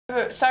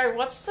So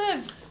what's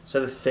the... So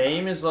the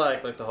theme is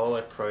like the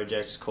whole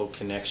project is called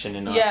Connection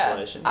in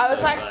Isolation. I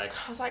was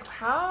like,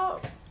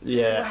 how?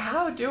 Yeah.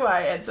 How do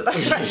I answer that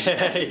question?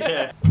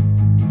 Yeah.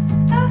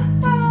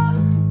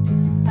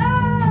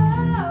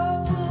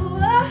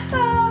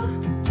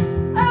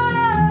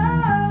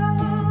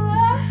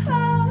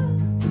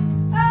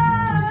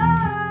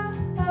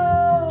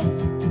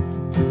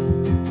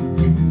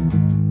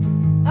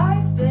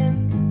 I've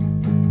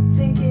been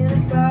thinking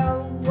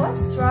about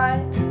what's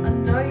right. I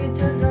know you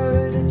don't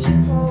know that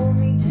you hold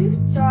me too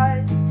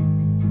tight.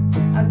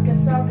 I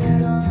guess I'll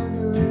get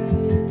over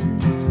it.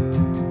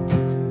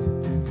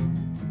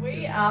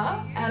 We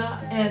are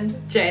Anna and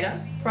Jada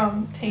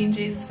from Teen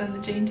Jesus and the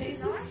Gene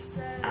Teasers.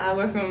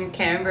 We're from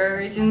Canberra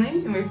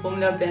originally, and we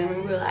formed our band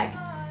when we were like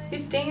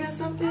 15 or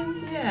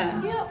something.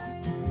 Yeah. Yep.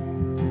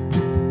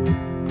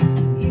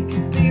 You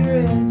could be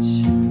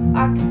rich,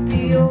 I could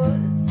be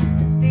yours.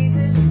 These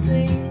are just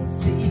things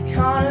that you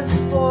can't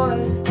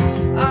afford.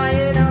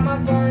 Iron out my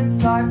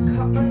bones like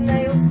cut my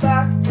nails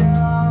back till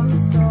I'm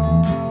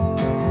sore.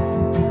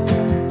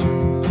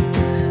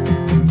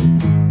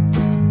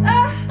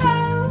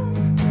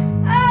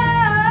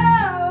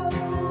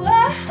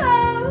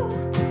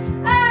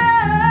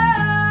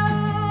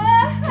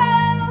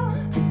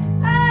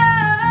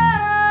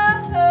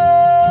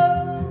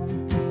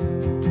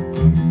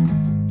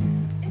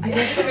 I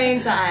guess it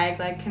means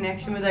like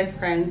connection with like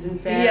friends and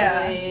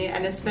family,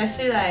 and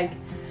especially like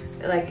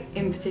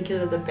in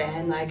particular the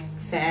band, like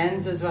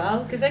fans as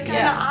well, because they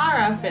kind of are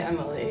our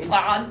family.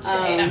 Jada.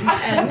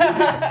 And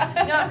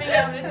not being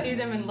able to see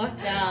them in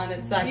lockdown,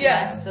 it's like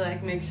nice to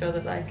like make sure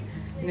that like,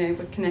 you know,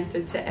 we're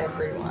connected to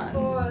everyone.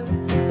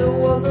 The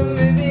walls are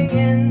moving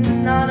in,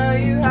 and I know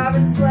you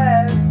haven't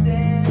slept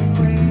in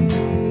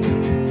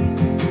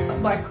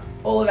weeks. Like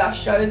all of our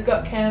shows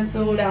got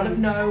cancelled out of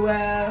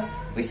nowhere.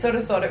 We sort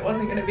of thought it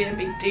wasn't going to be a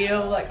big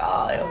deal, like,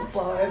 oh, it'll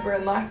blow over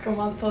in like a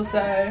month or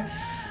so.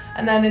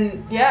 And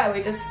then,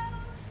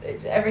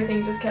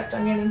 everything just kept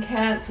on getting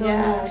cancelled.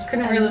 Yeah,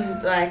 couldn't really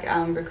like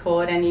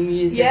record any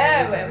music,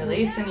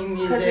 release any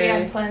music. Because we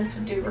had plans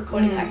to do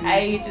recording like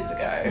ages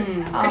ago.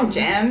 Couldn't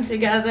jam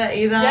together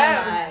either.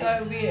 Yeah, it was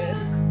so weird.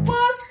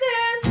 Was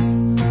this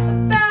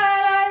a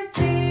bad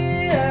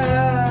idea?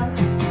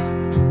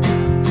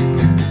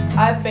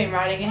 I've been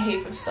writing a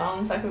heap of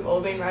songs, like we've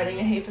all been writing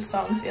a heap of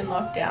songs in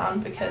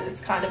lockdown because it's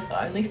kind of the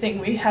only thing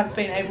we have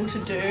been able to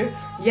do.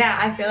 Yeah,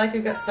 I feel like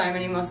we've got so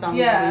many more songs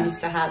than we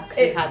used to have because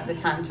we had the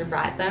time to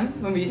write them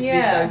when we used to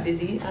be so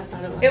busy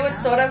outside of lockdown. It was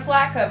sort of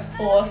like a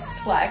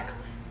forced like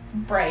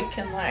break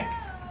and like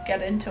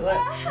get into it.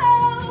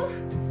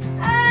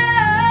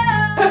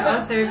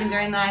 Also, we've been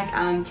doing like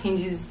Teen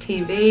Jesus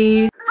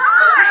TV.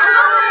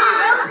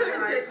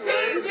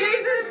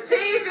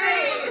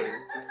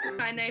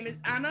 My name is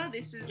Anna,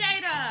 this is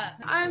Jada.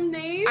 I'm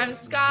Neve. I'm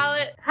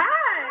Scarlett.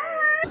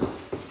 Hi!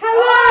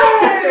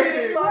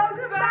 Hello!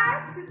 Welcome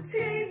back to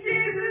Teen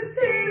Jesus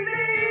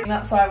TV! And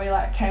that's why we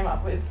like came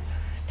up with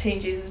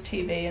Teen Jesus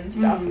TV and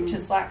stuff, which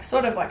is like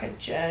sort of like a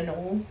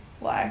journal,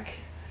 like,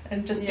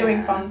 and just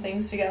doing fun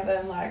things together,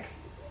 and like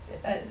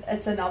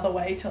it's another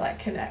way to like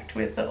connect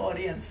with the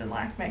audience and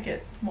like make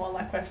it more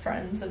like we're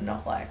friends and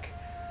not like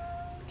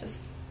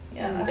just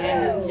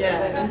band.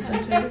 Listen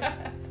to.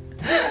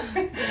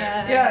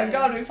 Yeah,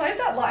 God, we played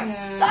that like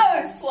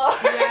so slow.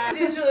 It's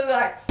usually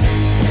like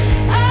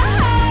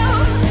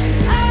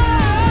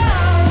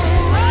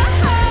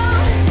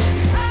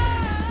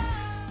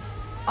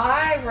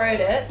I wrote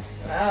it.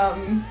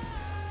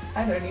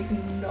 I don't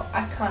even know.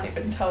 I can't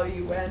even tell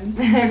you when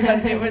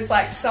because it was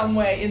like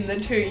somewhere in the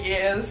 2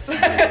 years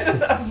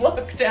of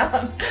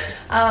lockdown.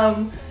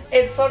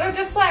 It's sort of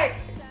just like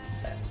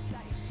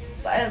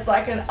an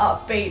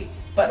upbeat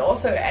but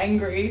also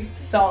angry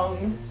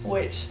song,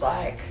 which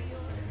like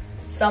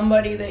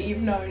somebody that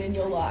you've known in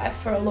your life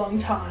for a long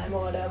time or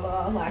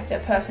whatever, like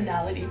their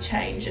personality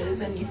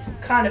changes and you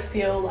kind of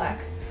feel like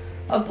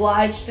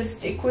obliged to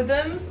stick with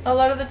them a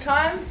lot of the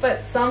time,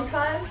 but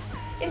sometimes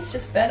it's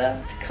just better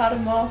to cut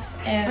them off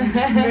and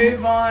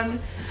move on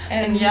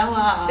and yell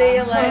see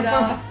you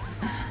later,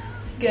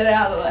 get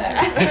out of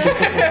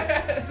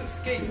there.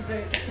 Skeet your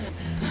boot.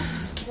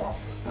 Stop.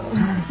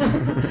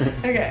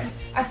 Okay,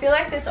 I feel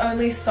like there's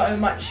only so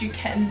much you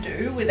can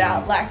do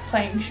without like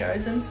playing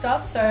shows and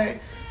stuff, so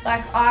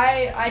like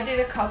I did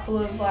a couple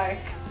of like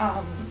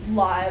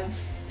live,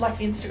 like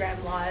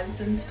Instagram lives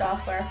and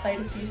stuff where I played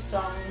a few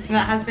songs. And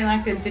that has been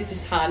like a bit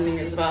disheartening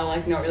as well,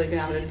 like not really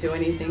being able to do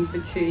anything for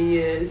 2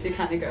 years. You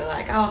kind of go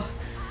like, oh,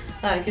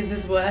 like is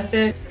this worth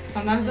it?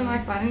 Sometimes I'm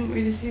like, why didn't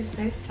we just use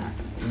FaceTime?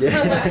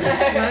 Yeah.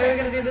 Why are we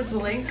gonna do this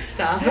link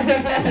stuff? I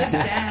don't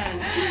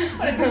understand.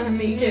 What is this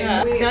meeting?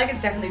 Yeah. I feel like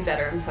it's definitely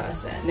better in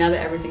person. Now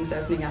that everything's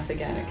opening up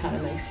again, it kind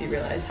of makes you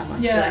realise how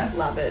much you like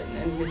love it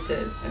and miss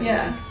it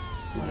and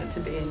want it to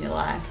be in your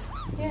life.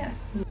 Yeah.